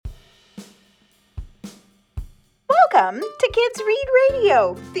Welcome to Kids Read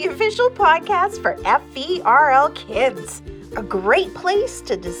Radio, the official podcast for FVRL Kids. A great place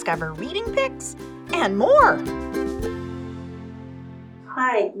to discover reading picks and more.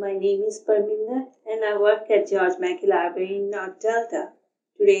 Hi, my name is Parminder and I work at George Mackey Library in North Delta.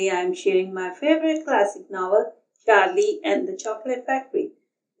 Today I am sharing my favorite classic novel, Charlie and the Chocolate Factory.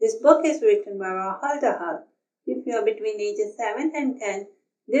 This book is written by Roald Dahl. If you are between ages 7 and 10,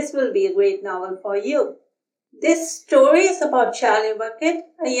 this will be a great novel for you. This story is about Charlie Bucket,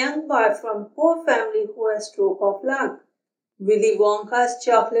 a young boy from a poor family who has a stroke of luck. Willy Wonka's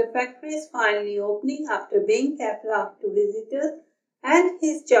chocolate factory is finally opening after being kept locked to visitors and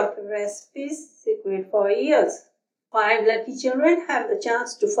his chocolate recipes secret for years. 5 lucky children have the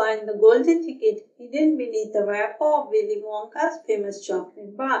chance to find the golden ticket hidden beneath the wrapper of Willy Wonka's famous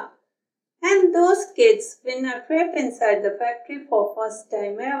chocolate bar. And those kids win a trip inside the factory for first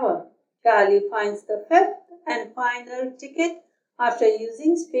time ever. Charlie finds the 5th and final ticket after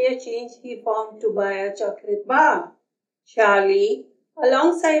using spare change he found to buy a chocolate bar. Charlie,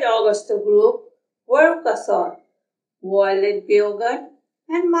 alongside Augusto Gloop, Verve Casor, Violet Beauregard,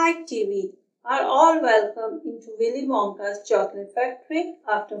 and Mike Teavee are all welcomed into Willy Wonka's chocolate factory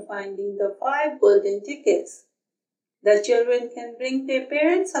after finding the 5 golden tickets. The children can bring their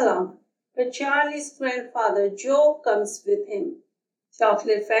parents along, but Charlie's grandfather Joe comes with him.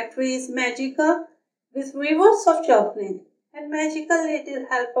 Chocolate factory is magical, with rivers of chocolate and magical little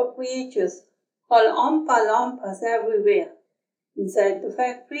helper creatures called Oompa Loompas everywhere. Inside the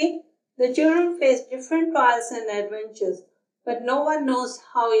factory, the children face different trials and adventures, but no one knows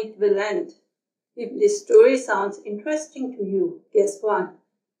how it will end. If this story sounds interesting to you, guess what?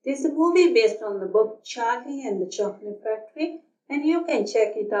 There's a movie based on the book Charlie and the Chocolate Factory, and you can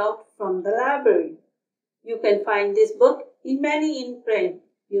check it out from the library. You can find this book in many in print,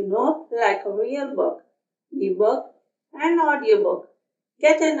 like a real book, ebook, and audiobook.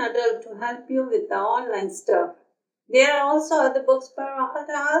 Get an adult to help you with the online stuff. There are also other books by Roald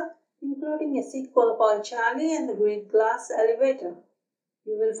Dahl, including a sequel called Charlie and the Great Glass Elevator.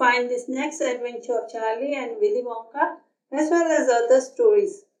 You will find this next adventure of Charlie and Willy Wonka, as well as other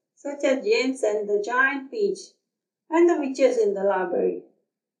stories, such as James and the Giant Peach, and the witches in the library.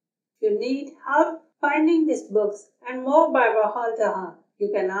 If you need help finding these books and more by Roald Dahl,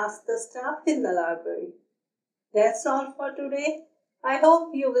 you can ask the staff in the library. That's all for today. I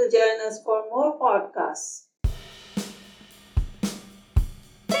hope you will join us for more podcasts.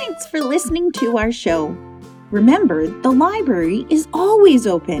 Thanks for listening to our show. Remember, the library is always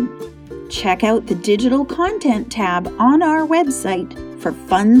open. Check out the digital content tab on our website for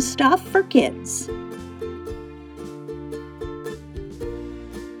fun stuff for kids.